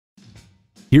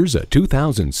Here's a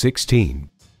 2016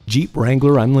 Jeep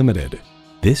Wrangler Unlimited.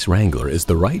 This Wrangler is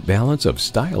the right balance of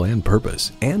style and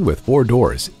purpose, and with 4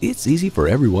 doors, it's easy for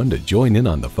everyone to join in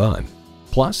on the fun.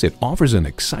 Plus, it offers an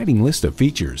exciting list of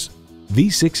features: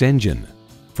 V6 engine,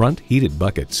 front heated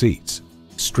bucket seats,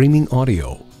 streaming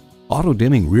audio,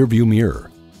 auto-dimming rearview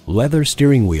mirror, leather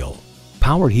steering wheel,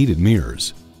 power heated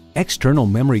mirrors, external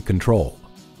memory control,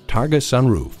 Targa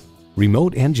sunroof,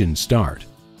 remote engine start,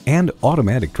 and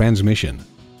automatic transmission.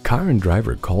 Car and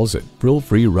Driver calls it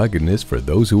thrill-free ruggedness for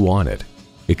those who want it.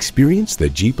 Experience the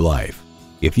Jeep life.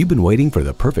 If you've been waiting for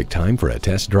the perfect time for a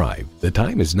test drive, the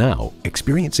time is now.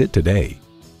 Experience it today.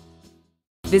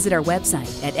 Visit our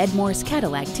website at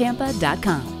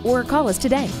edmorsecadillactampa.com or call us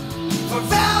today. For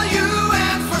value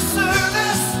and for service.